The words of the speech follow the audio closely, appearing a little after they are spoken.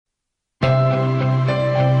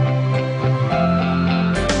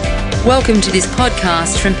Welcome to this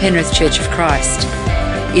podcast from Penrith Church of Christ.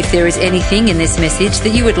 If there is anything in this message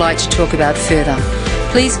that you would like to talk about further,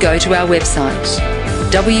 please go to our website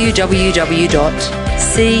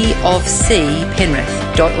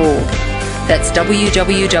www.cofcpenrith.org. That's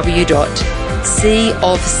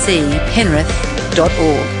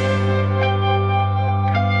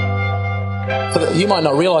www.cofcpenrith.org. You might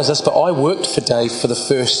not realise this, but I worked for Dave for the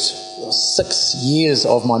first 6 years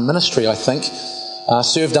of my ministry, I think.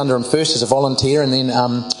 Served under him first as a volunteer, and then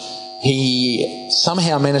he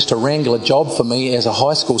somehow managed to wrangle a job for me as a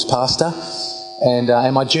high school's pastor, and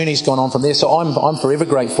my journey's gone on from there. So I'm forever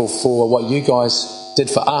grateful for what you guys did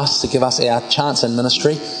for us to give us our chance in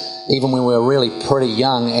ministry, even when we were really pretty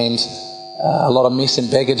young and a lot of mess and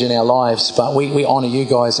baggage in our lives. But we honour you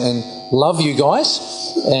guys and love you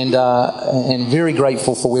guys, and very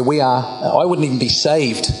grateful for where we are. I wouldn't even be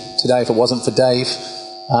saved today if it wasn't for Dave.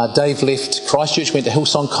 Dave left Christchurch, went to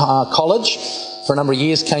Hillsong College for a number of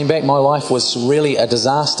years, came back. My life was really a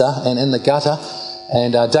disaster and in the gutter.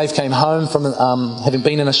 And Dave came home from having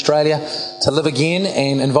been in Australia to live again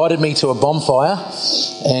and invited me to a bonfire.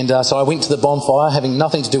 And so I went to the bonfire, having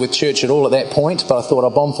nothing to do with church at all at that point, but I thought a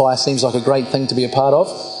bonfire seems like a great thing to be a part of,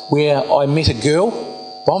 where I met a girl.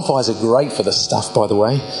 Bonfires are great for this stuff, by the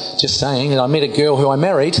way, just saying. And I met a girl who I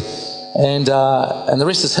married. And the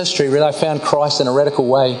rest is history, really. I found Christ in a radical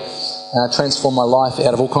way, transformed my life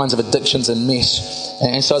out of all kinds of addictions and mess.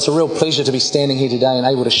 And so it's a real pleasure to be standing here today and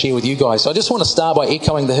able to share with you guys. So I just want to start by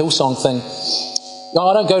echoing the Hillsong thing. No,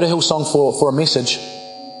 I don't go to Hillsong for a message.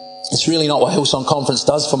 It's really not what Hillsong Conference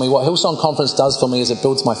does for me. What Hillsong Conference does for me is it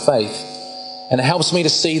builds my faith. And it helps me to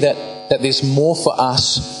see that there's more for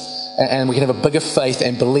us, and we can have a bigger faith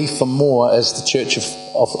and believe for more as the church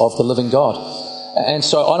of the living God. And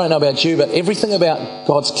so I don't know about you, but everything about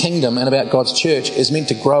God's kingdom and about God's church is meant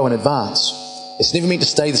to grow and advance. It's never meant to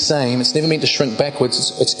stay the same. It's never meant to shrink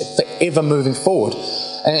backwards. It's forever moving forward.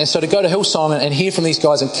 And so to go to Hillsong and hear from these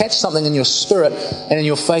guys and catch something in your spirit and in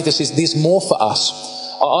your faith that says there's more for us.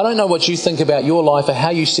 I don't know what you think about your life or how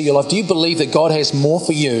you see your life. Do you believe that God has more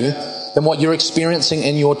for you than what you're experiencing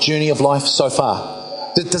in your journey of life so far?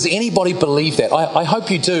 Does anybody believe that? I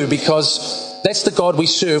hope you do, because that's the God we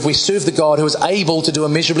serve. We serve the God who is able to do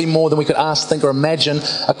immeasurably more than we could ask, think, or imagine,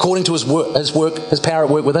 according to His power at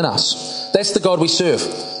work within us. That's the God we serve.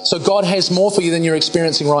 So God has more for you than you're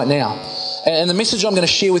experiencing right now. And the message I'm going to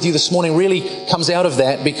share with you this morning really comes out of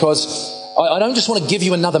that, because I don't just want to give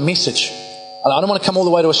you another message. I don't want to come all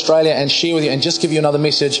the way to Australia and share with you and just give you another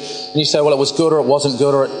message, and you say, well, it was good or it wasn't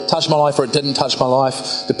good, or it touched my life or it didn't touch my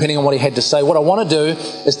life, depending on what he had to say. What I want to do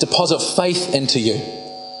is deposit faith into you.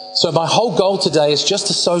 So my whole goal today is just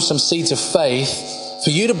to sow some seeds of faith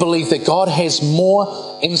for you to believe that God has more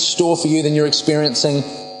in store for you than you're experiencing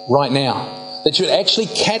right now. That you would actually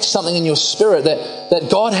catch something in your spirit that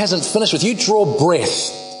God hasn't finished with. You draw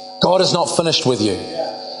breath, God is not finished with you.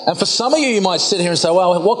 And for some of you, you might sit here and say,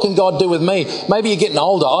 well, what can God do with me? Maybe you're getting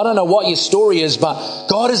older. I don't know what your story is, but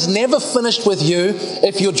God is never finished with you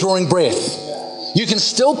if you're drawing breath. You can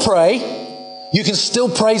still pray. You can still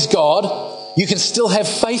praise God. You can still have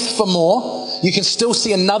faith for more. You can still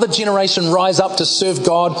see another generation rise up to serve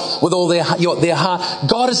God with all their heart.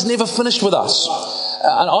 God is never finished with us.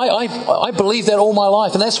 And I believe that all my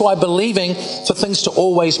life. And that's why I'm believing for things to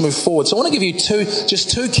always move forward. So I want to give you just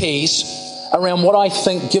two keys around what I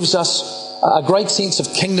think gives us a great sense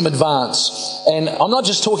of kingdom advance. And I'm not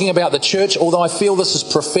just talking about the church, although I feel this is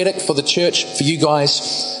prophetic for the church, for you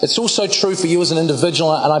guys. It's also true for you as an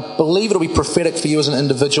individual, and I believe it'll be prophetic for you as an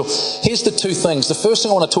individual. Here's the two things. The first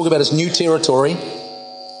thing I want to talk about is new territory.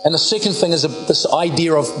 And the second thing is this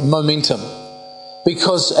idea of momentum.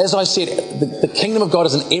 Because, as I said, the kingdom of God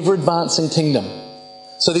is an ever-advancing kingdom.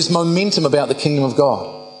 So there's momentum about the kingdom of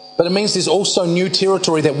God. But it means there's also new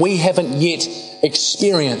territory that we haven't yet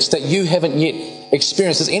experienced, that you haven't yet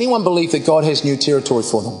experienced. Does anyone believe that God has new territory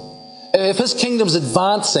for them? If His kingdom's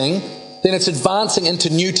advancing, then it's advancing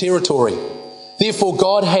into new territory. Therefore,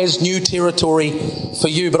 God has new territory for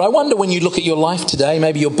you. But I wonder, when you look at your life today,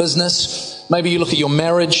 maybe your business, maybe you look at your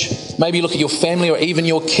marriage, maybe you look at your family or even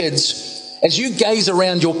your kids, as you gaze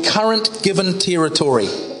around your current given territory,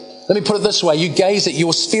 let me put it this way, you gaze at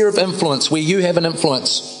your sphere of influence where you have an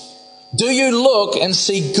influence. Do you look and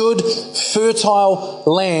see good, fertile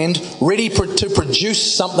land ready to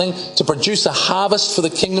produce something, to produce a harvest for the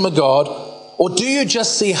kingdom of God? Or do you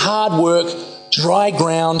just see hard work, dry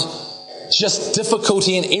ground, just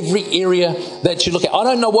difficulty in every area that you look at? I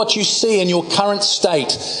don't know what you see in your current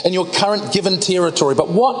state, in your current given territory, but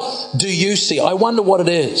what do you see? I wonder what it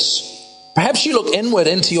is. Perhaps you look inward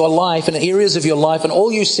into your life and areas of your life and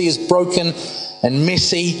all you see is broken and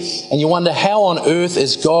messy, and you wonder, how on earth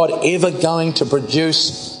is God ever going to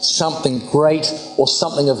produce something great or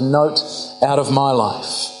something of note out of my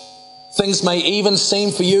life? Things may even seem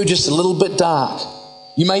for you just a little bit dark.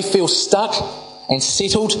 You may feel stuck and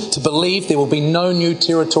settled to believe there will be no new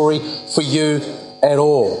territory for you at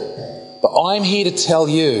all. But I'm here to tell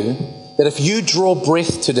you that if you draw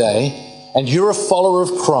breath today and you're a follower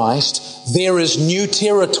of Christ, there is new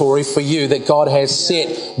territory for you that God has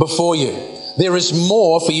set before you. There is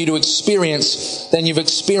more for you to experience than you've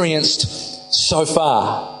experienced so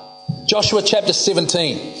far. Joshua chapter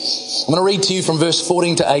 17. I'm going to read to you from verse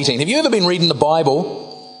 14 to 18. Have you ever been reading the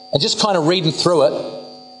Bible and just kind of reading through it,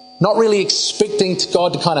 not really expecting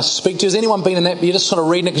God to kind of speak to you? Has anyone been in that? You're just sort of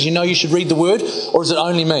reading it because you know you should read the Word? Or is it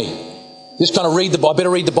only me? Just kind of read the Bible. I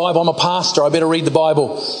better read the Bible. I'm a pastor. I better read the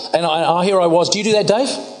Bible. And here I was. Do you do that, Dave?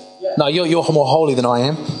 Yeah. No, you're more holy than I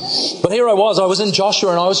am. But here I was in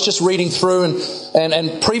Joshua, and I was just reading through,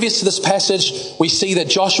 and previous to this passage, we see that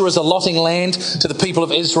Joshua is allotting land to the people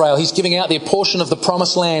of Israel. He's giving out their portion of the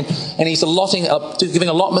promised land, and he's giving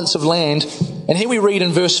allotments of land. And here we read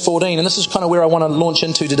in verse 14, and this is kind of where I want to launch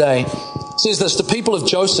into today. It says this: the people of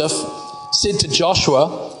Joseph said to Joshua,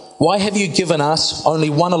 "Why have you given us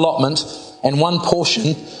only one allotment and one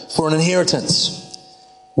portion for an inheritance?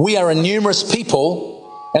 We are a numerous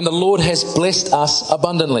people, and the Lord has blessed us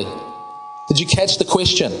abundantly." Did you catch the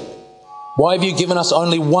question? Why have you given us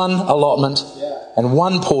only one allotment and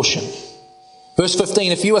one portion? Verse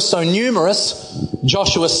 15, if you are so numerous,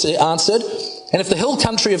 Joshua answered, and if the hill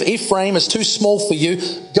country of Ephraim is too small for you,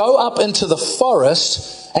 go up into the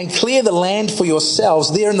forest and clear the land for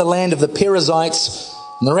yourselves there in the land of the Perizzites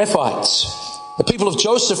and the Rephites. The people of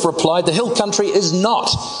Joseph replied, the hill country is not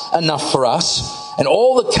enough for us, and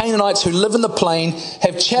all the Canaanites who live in the plain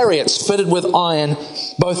have chariots fitted with iron,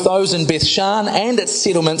 both those in Bethshan and its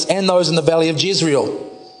settlements and those in the valley of Jezreel.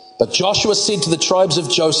 But Joshua said to the tribes of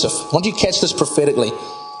Joseph, I want you to catch this prophetically,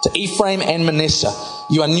 to Ephraim and Manasseh,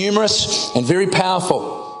 you are numerous and very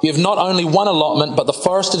powerful. You have not only one allotment, but the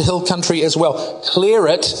forested hill country as well. Clear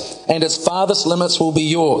it, and its farthest limits will be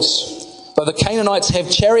yours. Though the Canaanites have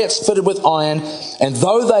chariots fitted with iron, and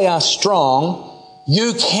though they are strong,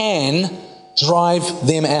 you can drive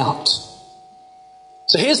them out.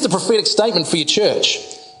 So here's the prophetic statement for your church.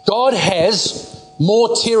 God has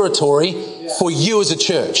more territory for you as a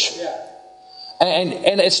church.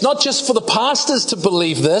 And it's not just for the pastors to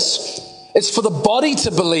believe this, it's for the body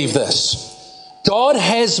to believe this. God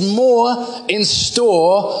has more in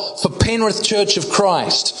store for Penrith Church of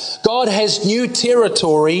Christ. God has new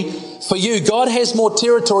territory for you. God has more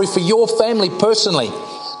territory for your family personally.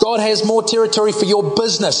 God has more territory for your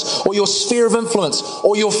business or your sphere of influence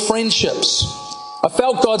or your friendships. I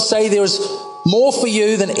felt God say there is more for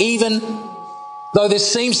you than even though there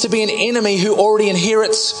seems to be an enemy who already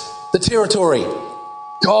inherits the territory.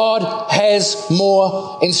 God has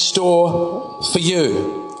more in store for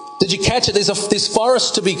you. Did you catch it? There's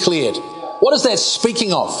forests to be cleared. What is that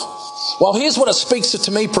speaking of? Well, here's what it speaks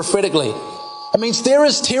to me prophetically. It means there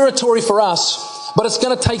is territory for us, but it's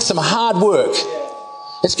going to take some hard work.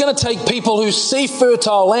 It's going to take people who see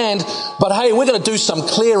fertile land, but hey, we're going to do some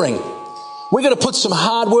clearing. We're going to put some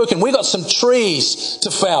hard work in. We've got some trees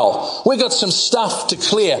to fell. We've got some stuff to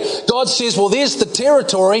clear. God says, well, there's the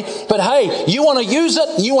territory, but hey, you want to use it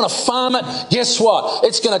and you want to farm it, guess what?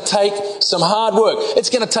 It's going to take some hard work. It's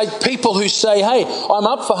going to take people who say, hey, I'm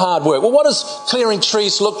up for hard work. Well, what does clearing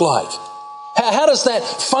trees look like? How does that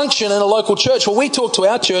function in a local church? Well, we talk to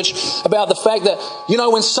our church about the fact that,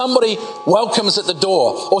 when somebody welcomes at the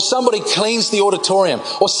door, or somebody cleans the auditorium,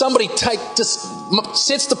 or somebody just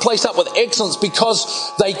sets the place up with excellence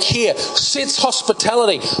because they care, sets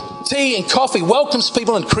hospitality, tea and coffee, welcomes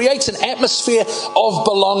people and creates an atmosphere of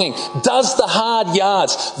belonging, does the hard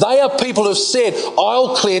yards. They are people who have said,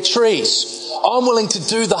 I'll clear trees. I'm willing to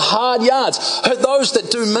do the hard yards. Those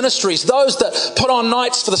that do ministries, those that put on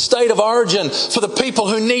nights for the state of origin, for the people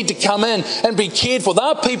who need to come in and be cared for. There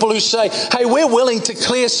are people who say, hey, we're willing to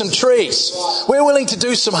clear some trees. We're willing to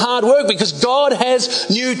do some hard work because God has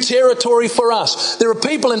new territory for us. There are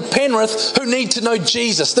people in Penrith who need to know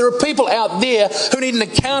Jesus. There are people out there who need an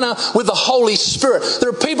encounter with the Holy Spirit. There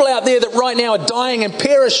are people out there that right now are dying and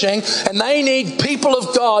perishing, and they need people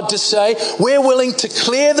of God to say, we're willing to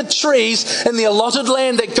clear the trees in the allotted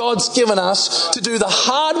land that God's given us to do the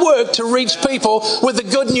hard work to reach people with the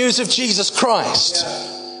good news of Jesus Christ.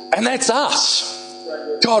 And that's us.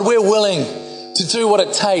 God, we're willing to do what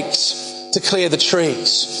it takes to clear the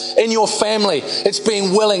trees. In your family, it's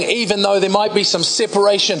being willing, even though there might be some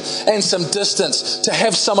separation and some distance, to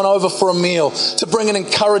have someone over for a meal, to bring an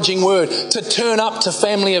encouraging word, to turn up to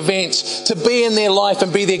family events, to be in their life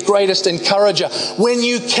and be their greatest encourager. When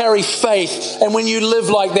you carry faith and when you live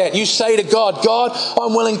like that, you say to God, God,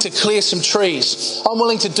 I'm willing to clear some trees. I'm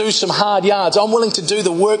willing to do some hard yards. I'm willing to do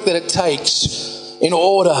the work that it takes in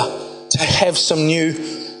order to have some new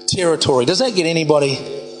territory. Does that get anybody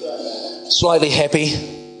slightly happy?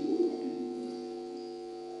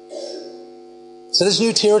 So there's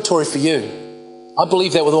new territory for you. I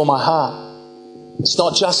believe that with all my heart. It's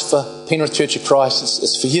not just for Penrith Church of Christ,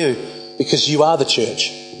 it's for you, because you are the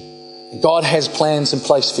church. God has plans in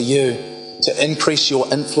place for you to increase your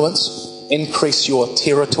influence, increase your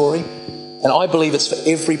territory. And I believe it's for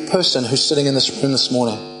every person who's sitting in this room this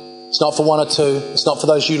morning. It's not for one or two. It's not for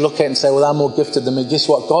those you look at and say, well, they're more gifted than me. Guess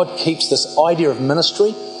what? God keeps this idea of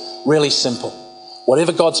ministry really simple.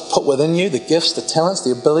 Whatever God's put within you, the gifts, the talents,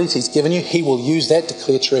 the abilities He's given you, He will use that to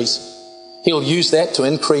clear trees. He'll use that to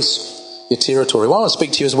increase your territory. Well, I want to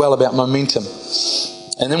speak to you as well about momentum.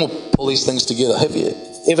 And then we'll pull these things together. Have you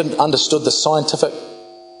ever understood the scientific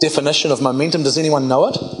definition of momentum? Does anyone know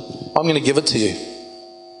it? I'm going to give it to you.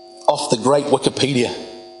 Off the great Wikipedia.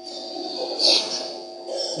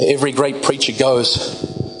 Every great preacher goes.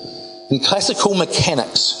 In classical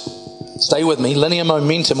mechanics, stay with me, linear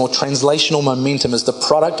momentum or translational momentum is the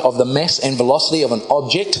product of the mass and velocity of an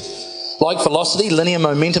object. Like velocity, linear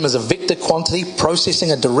momentum is a vector quantity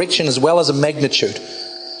processing a direction as well as a magnitude.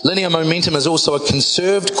 Linear momentum is also a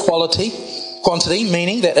conserved quantity,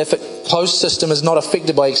 meaning that if a closed system is not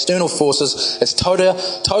affected by external forces, its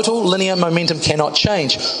total linear momentum cannot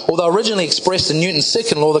change. Although originally expressed in Newton's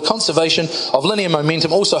second law, the conservation of linear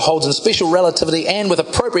momentum also holds in special relativity and with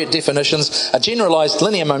appropriate definitions. A generalized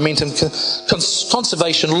linear momentum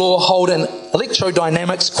conservation law hold in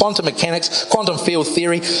electrodynamics, quantum mechanics, quantum field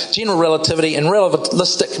theory, general relativity, and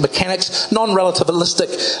relativistic mechanics.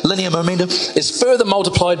 Non-relativistic linear momentum is further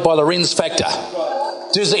multiplied by Lorentz factor.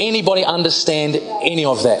 Does anybody understand any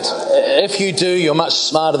of that? If you do, you're much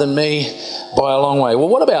smarter than me by a long way. Well,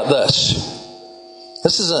 what about this?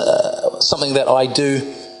 This is something that I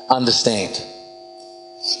do understand.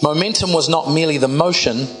 Momentum was not merely the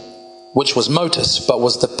motion, which was motus, but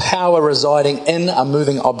was the power residing in a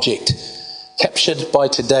moving object, captured by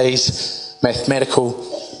today's mathematical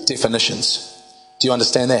definitions. Do you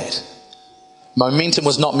understand that? Momentum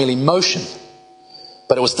was not merely motion,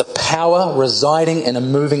 but it was the power residing in a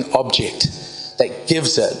moving object that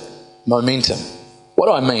gives it momentum. What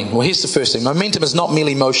do I mean? Well, here's the first thing. Momentum is not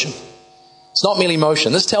merely motion. It's not merely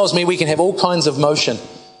motion. This tells me we can have all kinds of motion,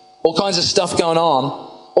 all kinds of stuff going on,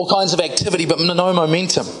 all kinds of activity, but no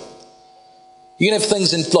momentum. You can have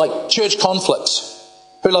things in like church conflicts.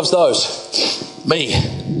 Who loves those? Me.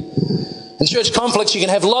 In church conflicts, you can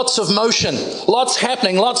have lots of motion, lots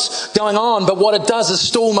happening, lots going on, but what it does is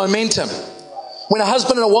stall momentum. When a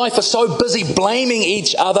husband and a wife are so busy blaming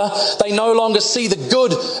each other, they no longer see the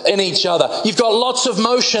good in each other. You've got lots of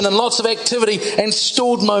motion and lots of activity and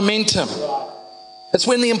stalled momentum. It's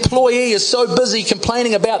when the employee is so busy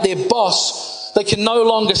complaining about their boss, they can no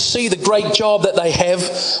longer see the great job that they have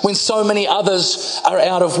when so many others are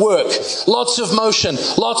out of work. Lots of motion,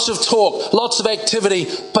 lots of talk, lots of activity,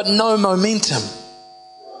 but no momentum.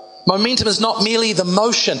 Momentum is not merely the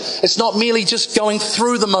motion. It's not merely just going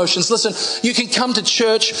through the motions. Listen, you can come to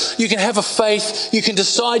church, you can have a faith, you can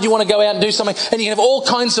decide you want to go out and do something, and you can have all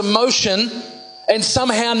kinds of motion and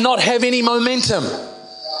somehow not have any momentum.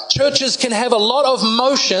 Churches can have a lot of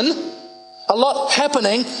motion, a lot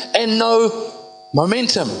happening, and no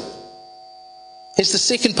momentum. Here's the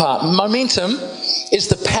second part. Momentum is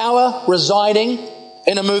the power residing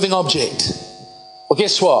in a moving object. Well,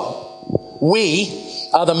 guess what? We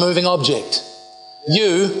are the moving object.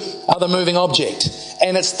 You are the moving object.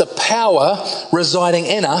 And it's the power residing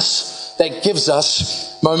in us that gives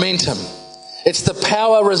us momentum. It's the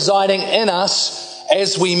power residing in us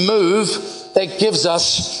as we move that gives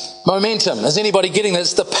us momentum. Is anybody getting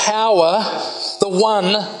this? The power, the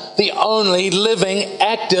one, the only, living,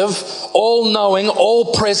 active, all-knowing,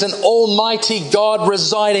 all-present, almighty God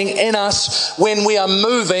residing in us when we are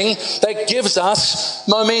moving that gives us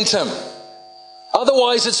momentum.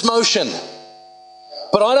 Otherwise, it's motion.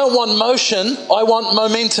 But I don't want motion, I want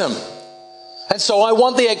momentum. And so I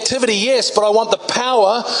want the activity, yes, but I want the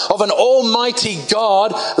power of an almighty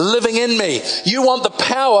God living in me. You want the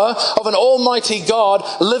power of an almighty God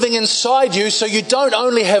living inside you, so you don't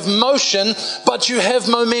only have motion, but you have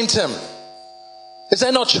momentum. Is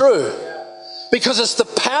that not true? Because it's the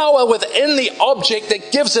power within the object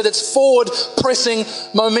that gives it its forward pressing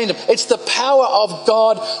momentum. It's the power of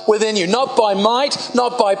God within you. Not by might,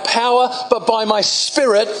 not by power, but by my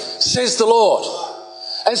Spirit, says the Lord.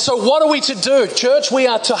 And so what are we to do, church? We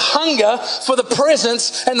are to hunger for the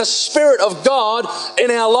presence and the Spirit of God in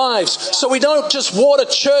our lives. So we don't just water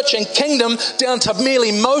church and kingdom down to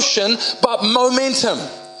merely motion, but momentum.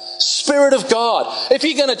 Spirit of God. If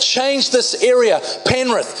you're going to change this area,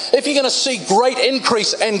 Penrith, if you're going to see great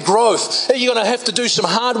increase and growth, you're going to have to do some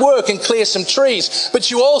hard work and clear some trees.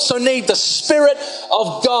 But you also need the Spirit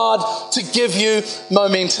of God to give you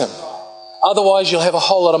momentum. Otherwise, you'll have a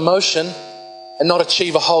whole lot of motion and not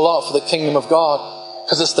achieve a whole lot for the kingdom of God,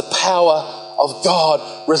 because it's the power of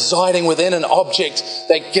God residing within an object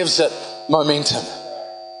that gives it momentum.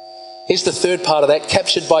 Here's the third part of that,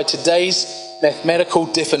 captured by today's mathematical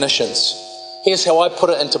definitions. Here's how I put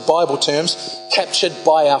it into Bible terms, captured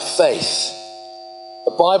by our faith.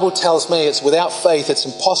 The Bible tells me it's without faith it's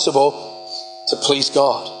impossible to please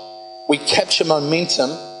God. We capture momentum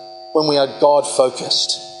when we are God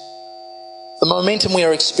focused. The momentum we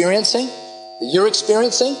are experiencing, that you're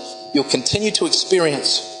experiencing, you'll continue to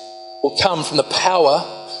experience, will come from the power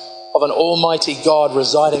of an almighty God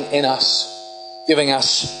residing in us, giving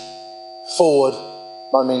us forward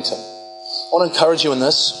momentum. I want to encourage you in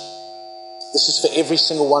this. This is for every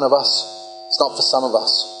single one of us. It's not for some of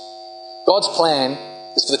us. God's plan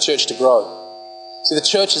is for the church to grow. See, the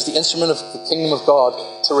church is the instrument of the kingdom of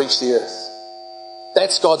God to reach the earth.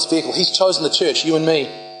 That's God's vehicle. He's chosen the church, you and me.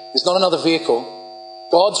 There's not another vehicle.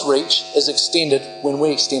 God's reach is extended when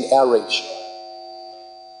we extend our reach.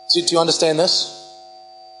 Do you understand this?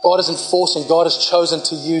 God isn't forcing. God has chosen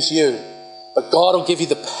to use you. But God will give you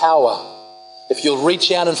the power if you'll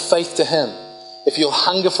reach out in faith to Him, if you'll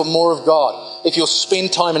hunger for more of God, if you'll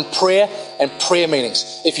spend time in prayer and prayer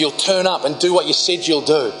meetings, if you'll turn up and do what you said you'll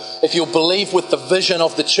do, if you'll believe with the vision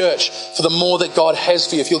of the church for the more that God has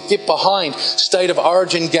for you, if you'll get behind State of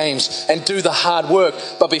Origin games and do the hard work,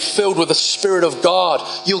 but be filled with the Spirit of God,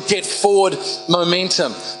 you'll get forward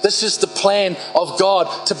momentum. This is the plan of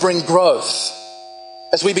God to bring growth.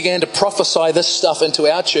 As we began to prophesy this stuff into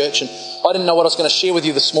our church, and I didn't know what I was going to share with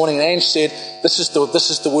you this morning, and Ange said, this is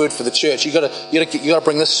the word for the church. You got to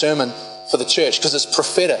bring this sermon for the church because it's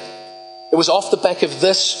prophetic. It was off the back of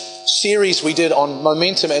this series we did on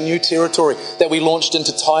momentum and new territory that we launched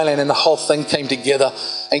into Thailand, and the whole thing came together,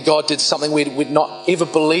 and God did something we'd not ever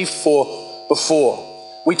believed for before.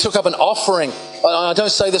 We took up an offering. I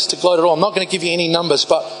don't say this to gloat at all. I'm not going to give you any numbers,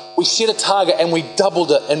 but we set a target and we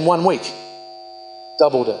doubled it in 1 week.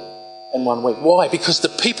 Doubled it in 1 week. Why? Because the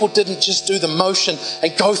people didn't just do the motion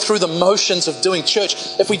and go through the motions of doing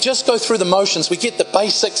church. If we just go through the motions, we get the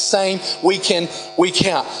basics same week in, week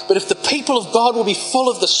out. But if the people of God will be full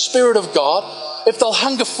of the Spirit of God, if they'll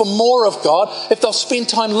hunger for more of God, if they'll spend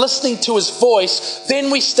time listening to His voice, then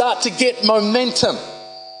we start to get momentum.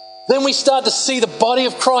 Then we start to see the body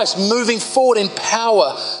of Christ moving forward in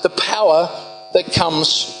power, the power that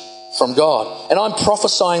comes from God. And I'm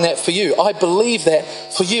prophesying that for you. I believe that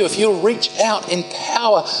for you. If you'll reach out in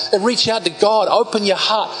power and reach out to God, open your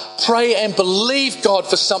heart, pray and believe God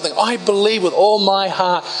for something. I believe with all my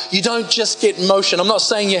heart. You don't just get motion. I'm not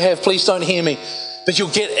saying you have, please don't hear me. But you'll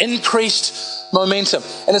get increased momentum.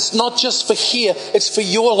 And it's not just for here, it's for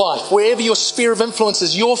your life. Wherever your sphere of influence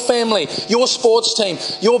is, your family, your sports team,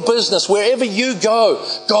 your business, wherever you go,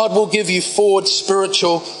 God will give you forward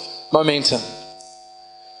spiritual momentum.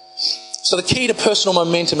 So the key to personal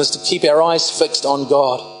momentum is to keep our eyes fixed on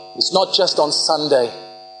God. It's not just on Sunday.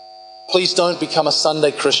 Please don't become a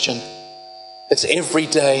Sunday Christian. It's every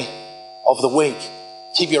day of the week.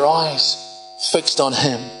 Keep your eyes fixed on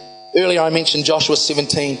Him. Earlier I mentioned Joshua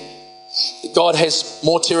 17. God has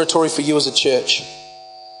more territory for you as a church.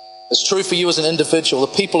 It's true for you as an individual.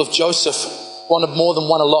 The people of Joseph wanted more than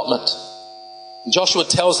one allotment. And Joshua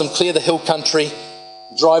tells them, clear the hill country,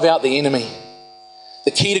 drive out the enemy. The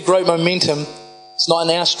key to great momentum is not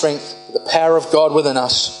in our strength, but the power of God within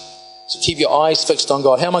us. So keep your eyes fixed on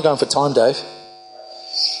God. How am I going for time, Dave?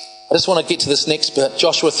 I just want to get to this next bit.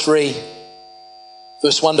 Joshua 3,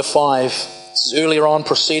 verse 1 to 5. This is earlier on,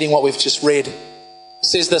 preceding what we've just read. It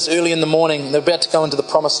says this: early in the morning, they're about to go into the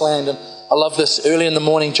promised land. And I love this. Early in the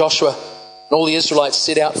morning, Joshua and all the Israelites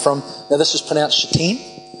set out from, now this is pronounced Shittim,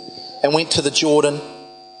 and went to the Jordan.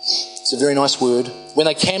 It's a very nice word. When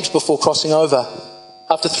they camped before crossing over,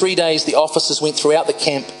 after 3 days, the officers went throughout the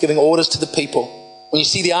camp, giving orders to the people. When you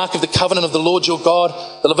see the ark of the covenant of the Lord your God,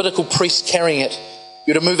 the Levitical priests carrying it,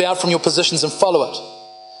 you're to move out from your positions and follow it.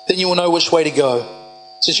 Then you will know which way to go,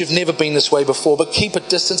 since you've never been this way before. But keep a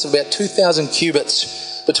distance of about 2,000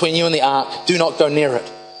 cubits between you and the ark. Do not go near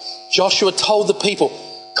it. Joshua told the people,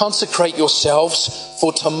 consecrate yourselves,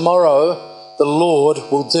 for tomorrow the Lord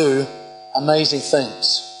will do amazing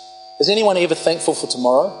things. Is anyone ever thankful for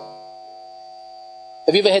tomorrow?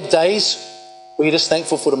 Have you ever had days where you're just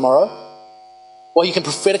thankful for tomorrow? Well, you can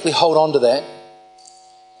prophetically hold on to that.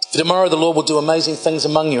 For tomorrow the Lord will do amazing things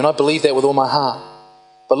among you, and I believe that with all my heart.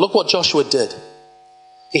 But look what Joshua did.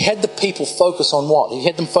 He had the people focus on what? He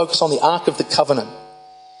had them focus on the Ark of the Covenant.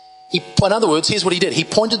 In other words, here's what he did. He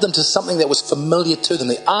pointed them to something that was familiar to them.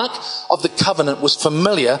 The Ark of the Covenant was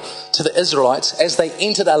familiar to the Israelites as they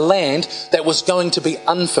entered a land that was going to be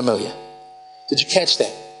unfamiliar. Did you catch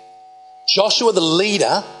that? Joshua, the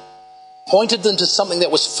leader, pointed them to something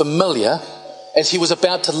that was familiar as he was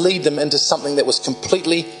about to lead them into something that was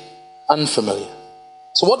completely unfamiliar.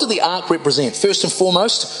 So what did the Ark represent? First and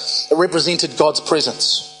foremost, it represented God's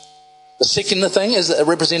presence. The second thing is that it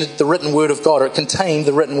represented the written word of God, or it contained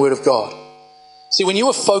the written word of God. See, when you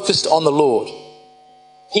are focused on the Lord,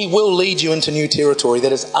 He will lead you into new territory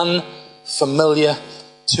that is unfamiliar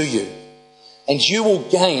to you. And you will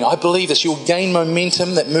gain, I believe this, you will gain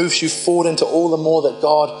momentum that moves you forward into all the more that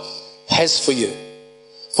God has for you.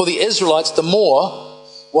 For the Israelites, the more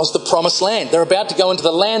was the promised land. They're about to go into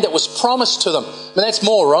the land that was promised to them. I mean, that's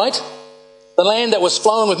more, right? The land that was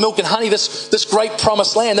flowing with milk and honey, this great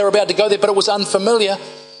promised land. They were about to go there, but it was unfamiliar.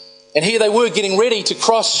 And here they were getting ready to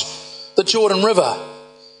cross the Jordan River.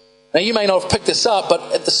 Now, you may not have picked this up,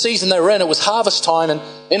 but at the season they were in, it was harvest time. And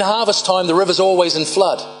in harvest time, the river's always in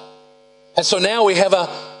flood. And so now we have a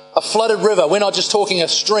flooded river. We're not just talking a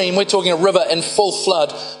stream, we're talking a river in full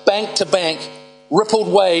flood, bank to bank,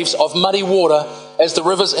 rippled waves of muddy water as the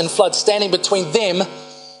river's in flood, standing between them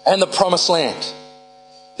and the promised land.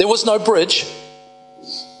 There was no bridge.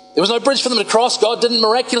 There was no bridge for them to cross. God didn't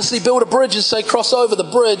miraculously build a bridge and say, cross over the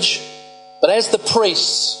bridge. But as the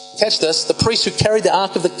priests, catch this, the priests who carried the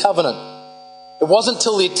Ark of the Covenant, it wasn't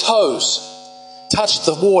till their toes touched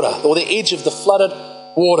the water, or the edge of the flooded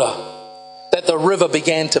water, that the river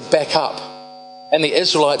began to back up and the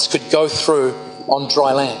Israelites could go through on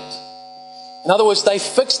dry land. In other words, they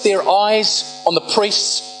fixed their eyes on the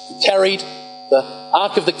priests who carried the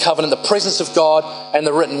Ark of the Covenant, the presence of God, and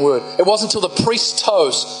the written word. It wasn't until the priest's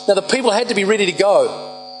toes. Now, the people had to be ready to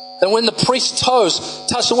go. And when the priest's toes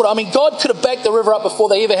touched the water, I mean, God could have backed the river up before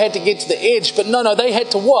they ever had to get to the edge. But no, they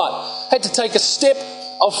had to what? Had to take a step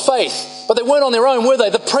of faith. But they weren't on their own, were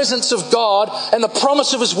they? The presence of God and the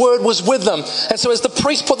promise of His word was with them. And so as the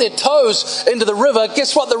priests put their toes into the river,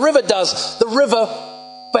 guess what the river does? The river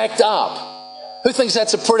backed up. Who thinks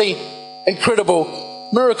that's a pretty incredible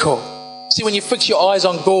miracle? See, when you fix your eyes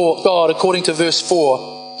on God, according to verse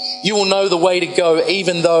 4, you will know the way to go,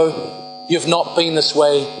 even though you've not been this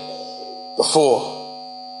way before.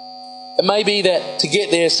 It may be that to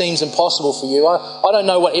get there seems impossible for you. I don't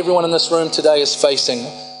know what everyone in this room today is facing.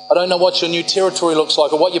 I don't know what your new territory looks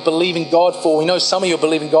like or what you're believing God for. We know some of you are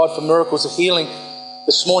believing God for miracles of healing.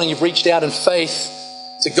 This morning you've reached out in faith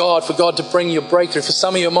to God for God to bring you a breakthrough. For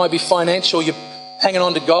some of you it might be financial. You're hanging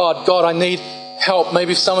on to God. God, I need help.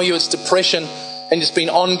 Maybe for some of you it's depression and it's been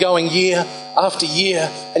ongoing year after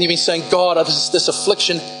year and you've been saying, God, this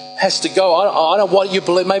affliction has to go. I don't know what you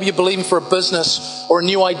believe. Maybe you're believing for a business or a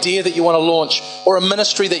new idea that you want to launch or a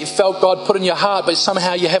ministry that you felt God put in your heart, but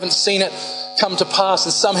somehow you haven't seen it come to pass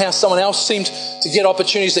and somehow someone else seemed to get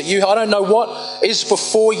opportunities that I don't know what is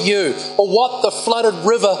before you or what the flooded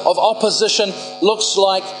river of opposition looks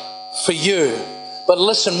like for you. But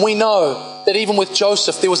listen, we know that even with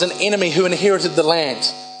Joseph, there was an enemy who inherited the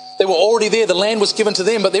land. They were already there. The land was given to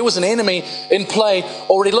them, but there was an enemy in play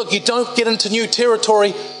already. Look, you don't get into new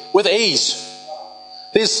territory with ease.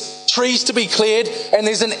 There's trees to be cleared and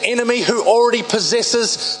there's an enemy who already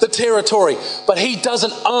possesses the territory, but he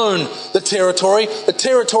doesn't own the territory. The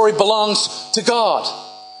territory belongs to God,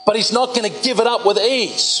 but he's not going to give it up with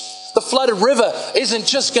ease. The flooded river isn't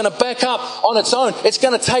just going to back up on its own. It's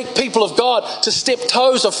going to take people of God to step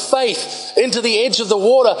toes of faith into the edge of the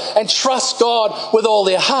water and trust God with all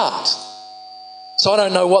their heart. So I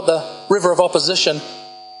don't know what the river of opposition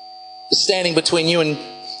is standing between you and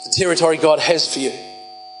the territory God has for you.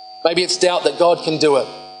 Maybe it's doubt that God can do it.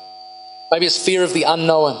 Maybe it's fear of the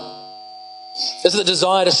unknown. Is it the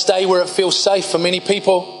desire to stay where it feels safe? For many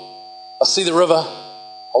people, I see the river.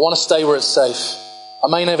 I want to stay where it's safe. I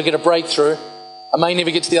may never get a breakthrough. I may never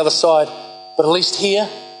get to the other side. But at least here,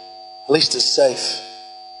 at least it's safe.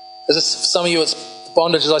 For some of you, it's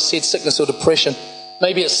bondage, as I said, sickness or depression.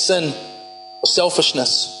 Maybe it's sin or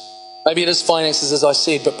selfishness. Maybe it is finances, as I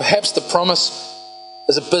said. But perhaps the promise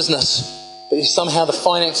is a business, but somehow the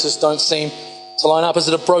finances don't seem to line up. Is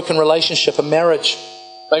it a broken relationship, a marriage,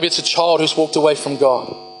 Maybe it's a child who's walked away from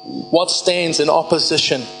God. What stands in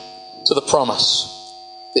opposition to the promise?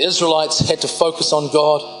 The Israelites had to focus on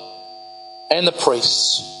God and the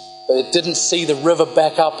priests. They didn't see the river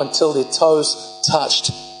back up until their toes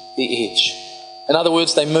touched the edge. In other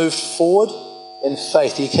words, they moved forward in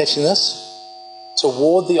faith. Are you catching this?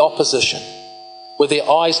 Toward the opposition, with their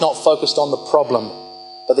eyes not focused on the problem,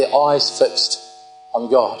 but their eyes fixed on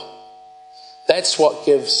God. That's what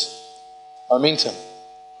gives momentum.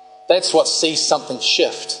 That's what sees something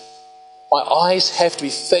shift. My eyes have to be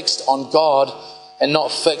fixed on God and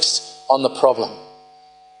not fixed on the problem.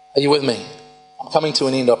 Are you with me? I'm coming to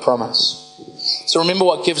an end, I promise. So remember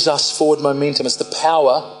what gives us forward momentum. It's the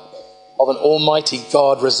power of an almighty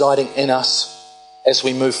God residing in us as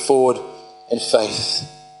we move forward in faith.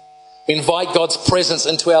 We invite God's presence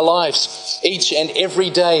into our lives each and every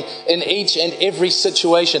day, in each and every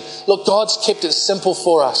situation. Look, God's kept it simple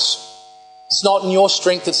for us. It's not in your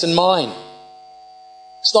strength, it's in mine.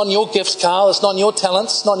 It's not in your gifts, Carl. It's not in your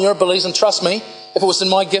talents. It's not in your abilities. And trust me, if it was in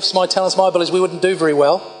my gifts, my talents, my abilities, we wouldn't do very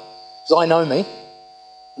well. Because I know me.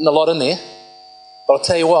 There's a lot in there. But I'll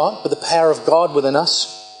tell you what, with the power of God within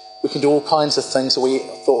us, we can do all kinds of things that we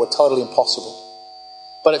thought were totally impossible.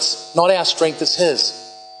 But it's not our strength, it's His.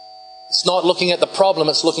 It's not looking at the problem,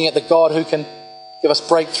 it's looking at the God who can give us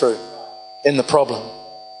breakthrough in the problem.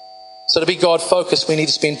 So to be God-focused, we need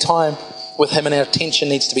to spend time with Him, and our attention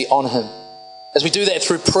needs to be on Him. As we do that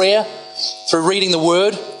through prayer, through reading the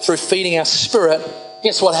Word, through feeding our spirit,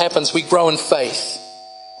 guess what happens? We grow in faith.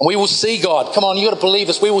 And we will see God. Come on, you've got to believe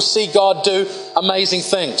this. We will see God do amazing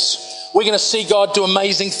things. We're going to see God do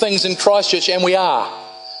amazing things in Christchurch, and we are.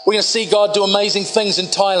 We're going to see God do amazing things in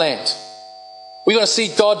Thailand. We're going to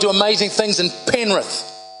see God do amazing things in Penrith.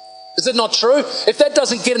 Is it not true? If that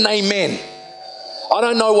doesn't get an amen, I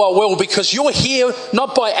don't know what will, because you're here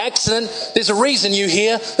not by accident. There's a reason you're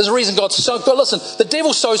here. There's a reason God's so good. Listen, the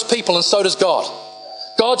devil sows people and so does God.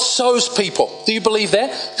 God sows people. Do you believe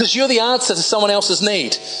that? Because you're the answer to someone else's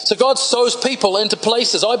need. So God sows people into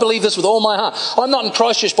places. I believe this with all my heart. I'm not in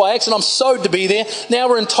Christchurch by accident. I'm sowed to be there. Now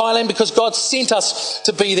we're in Thailand because God sent us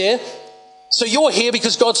to be there. So you're here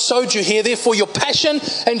because God sowed you here. Therefore, your passion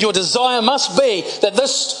and your desire must be that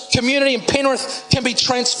this community in Penrith can be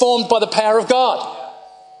transformed by the power of God.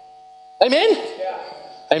 Amen? Yeah.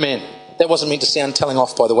 Amen. That wasn't meant to sound telling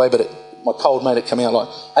off, by the way, but my cold made it come out like,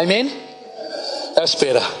 amen? That's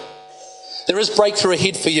better. There is breakthrough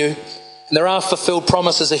ahead for you, and there are fulfilled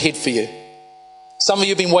promises ahead for you. Some of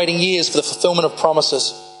you have been waiting years for the fulfillment of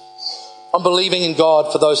promises. I'm believing in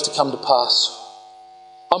God for those to come to pass.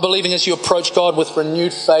 I'm believing as you approach God with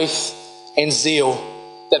renewed faith and zeal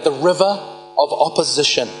that the river of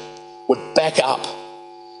opposition would back up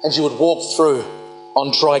and you would walk through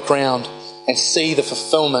on dry ground and see the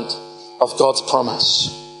fulfillment of God's promise.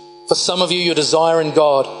 For some of you, your desire in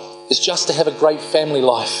God is just to have a great family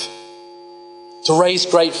life, to raise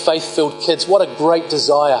great faith-filled kids. What a great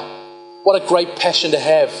desire. What a great passion to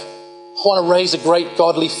have. I want to raise a great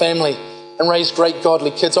godly family and raise great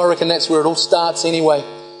godly kids. I reckon that's where it all starts anyway.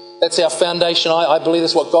 That's our foundation. I believe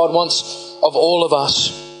that's what God wants of all of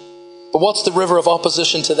us. But what's the river of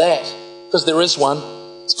opposition to that? Because there is one.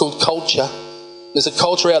 It's called culture. There's a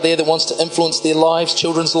culture out there that wants to influence their lives,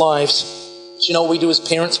 children's lives. But you know what we do as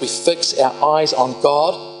parents? We fix our eyes on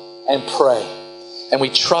God and pray. And we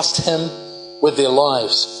trust Him with their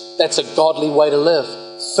lives. That's a godly way to live.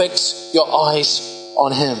 Fix your eyes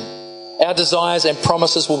on Him. Our desires and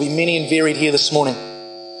promises will be many and varied here this morning.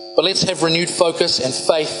 But let's have renewed focus and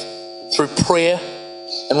faith through prayer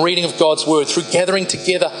and reading of God's Word, through gathering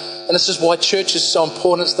together. And this is why church is so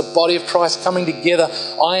important. It's the body of Christ coming together.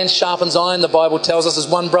 Iron sharpens iron, the Bible tells us, as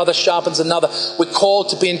one brother sharpens another. We're called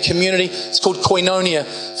to be in community. It's called koinonia,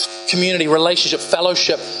 community, relationship,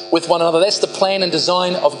 fellowship with one another. That's the plan and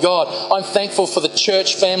design of God. I'm thankful for the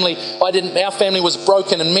church family. Our family was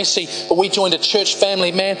broken and messy, but we joined a church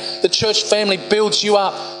family. Man, the church family builds you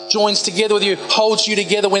up, joins together with you, holds you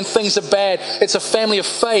together when things are bad. It's a family of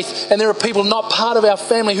faith, and there are people not part of our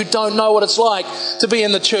family who don't know what it's like to be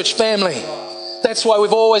in the church family. That's why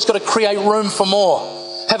we've always got to create room for more.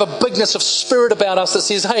 Have a bigness of spirit about us that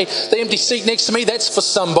says, hey, the empty seat next to me, that's for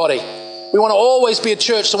somebody. We want to always be a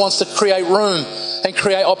church that wants to create room and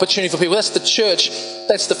create opportunity for people. That's the church.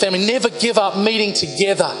 That's the family. Never give up meeting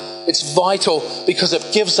together. It's vital because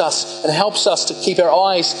it gives us and helps us to keep our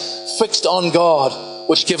eyes fixed on God,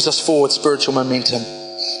 which gives us forward spiritual momentum.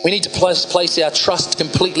 We need to place our trust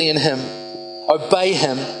completely in Him, obey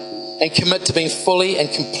Him, and commit to being fully and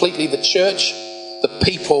completely the church, the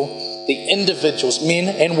people, the individuals, men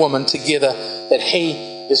and women together that He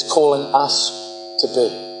is calling us to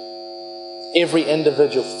be. every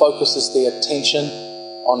individual focuses their attention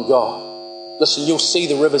on God. Listen, you'll see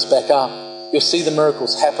the rivers back up. You'll see the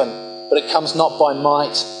miracles happen. But it comes not by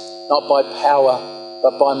might, not by power,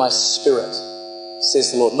 but by my Spirit,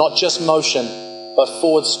 says the Lord. Not just motion, but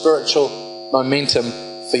forward spiritual momentum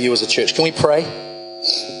for you as a church. Can we pray?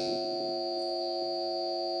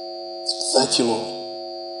 Thank you, Lord.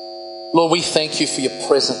 Lord, we thank you for your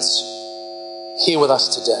presence here with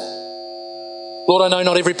us today. Lord, I know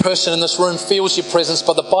not every person in this room feels your presence,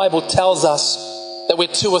 but the Bible tells us that where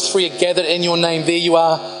 2 or 3 are gathered in your name, there you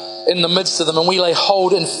are in the midst of them. And we lay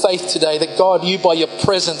hold in faith today that God, you by your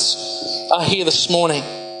presence are here this morning.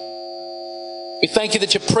 We thank you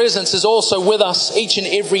that your presence is also with us each and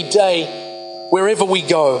every day, wherever we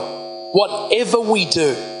go, whatever we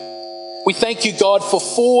do. We thank you, God, for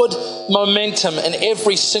forward momentum in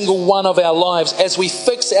every single one of our lives as we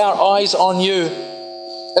fix our eyes on you,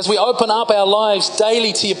 as we open up our lives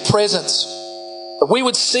daily to your presence, that we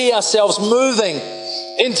would see ourselves moving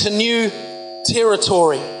into new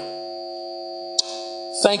territory.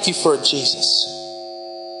 Thank you for it, Jesus.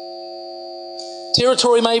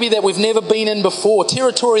 Territory maybe that we've never been in before,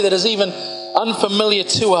 territory that is even unfamiliar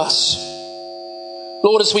to us.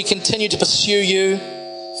 Lord, as we continue to pursue you,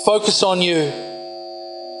 focus on you,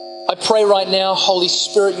 I pray right now, Holy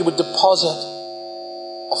Spirit, you would deposit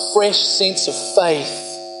a fresh sense of faith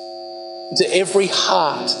into every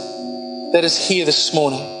heart that is here this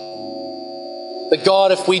morning. That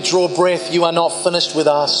God, if we draw breath, you are not finished with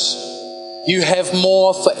us. You have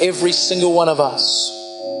more for every single one of us.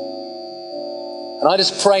 And I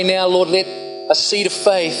just pray now, Lord, let a seed of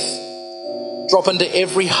faith drop into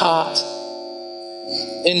every heart.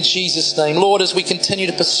 In Jesus' name. Lord, as we continue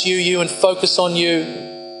to pursue you and focus on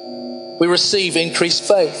you, we receive increased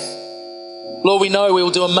faith. Lord, we know we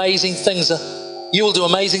will do amazing things. You will do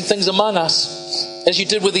amazing things among us, as you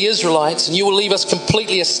did with the Israelites, and you will leave us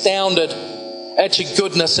completely astounded at your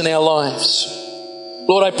goodness in our lives.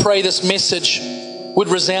 Lord, I pray this message would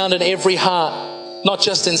resound in every heart, not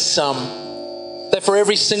just in some. That for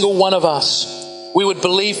every single one of us, we would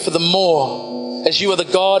believe for the more, as you are the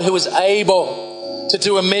God who is able to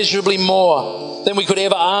do immeasurably more than we could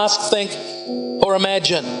ever ask, think, or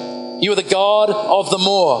imagine. You are the God of the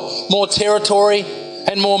more territory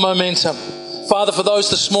and more momentum. Father, for those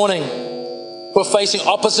this morning who are facing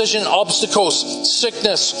opposition, obstacles,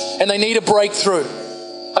 sickness, and they need a breakthrough,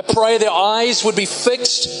 I pray their eyes would be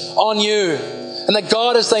fixed on you, and that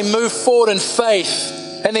God, as they move forward in faith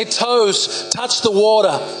and their toes touch the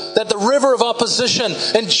water, that the river of opposition,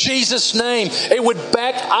 in Jesus' name, it would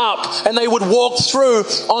back up and they would walk through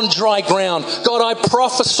on dry ground. God, I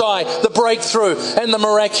prophesy the breakthrough and the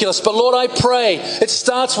miraculous. But Lord, I pray it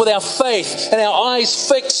starts with our faith and our eyes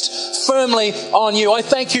fixed firmly on you. I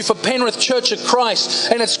thank you for Penrith Church of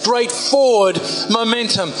Christ and its great forward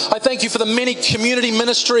momentum. I thank you for the many community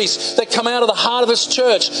ministries that come out of the heart of this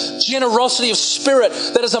church, generosity of spirit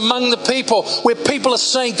that is among the people, where people are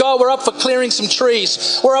saying, God, we're up for clearing some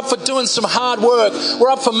trees. We're up for doing some hard work. We're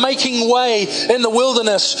up for making way in the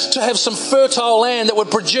wilderness to have some fertile land that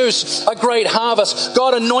would produce a great harvest.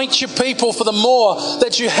 God, anoint your people for the more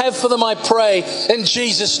that you have for them, I pray, in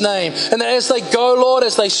Jesus' name. And that as they go, Lord,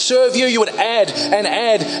 as they serve you, you would add and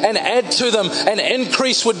add and add to them, and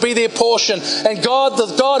increase would be their portion. And God, the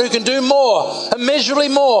God who can do more, immeasurably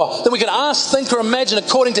more than we can ask, think, or imagine,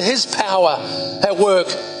 according to his power at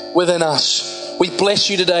work within us. We bless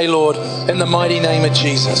you today, Lord, in the mighty name of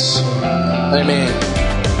Jesus. Amen.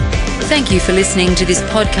 Thank you for listening to this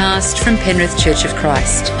podcast from Penrith Church of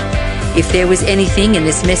Christ. If there was anything in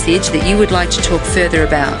this message that you would like to talk further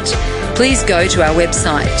about, please go to our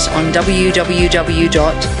website on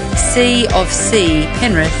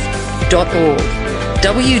www.cofcpenrith.org,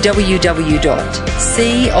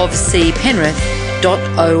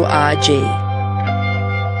 www.cofcpenrith.org.